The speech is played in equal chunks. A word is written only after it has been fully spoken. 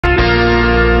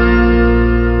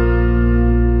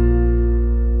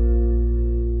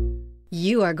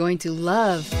are going to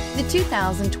love the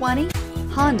 2020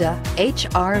 Honda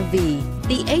HR-V.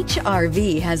 The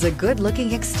HR-V has a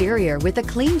good-looking exterior with a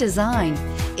clean design.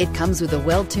 It comes with a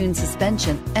well-tuned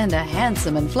suspension and a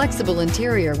handsome and flexible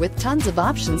interior with tons of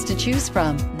options to choose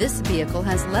from. This vehicle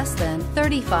has less than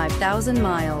 35,000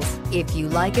 miles. If you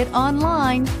like it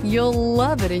online, you'll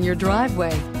love it in your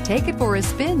driveway. Take it for a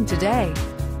spin today.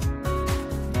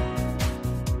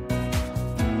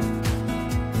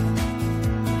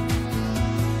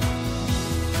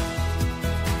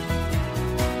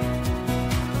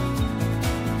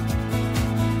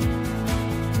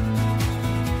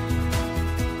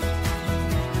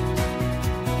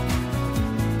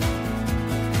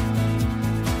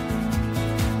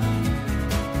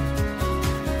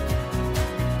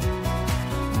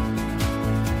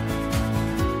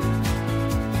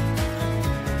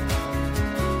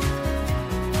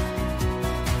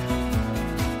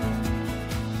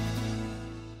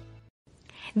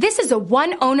 This is a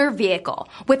one-owner vehicle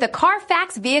with a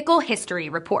Carfax Vehicle History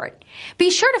Report.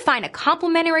 Be sure to find a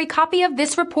complimentary copy of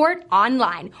this report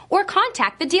online or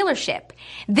contact the dealership.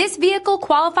 This vehicle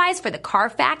qualifies for the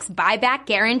Carfax Buyback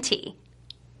Guarantee.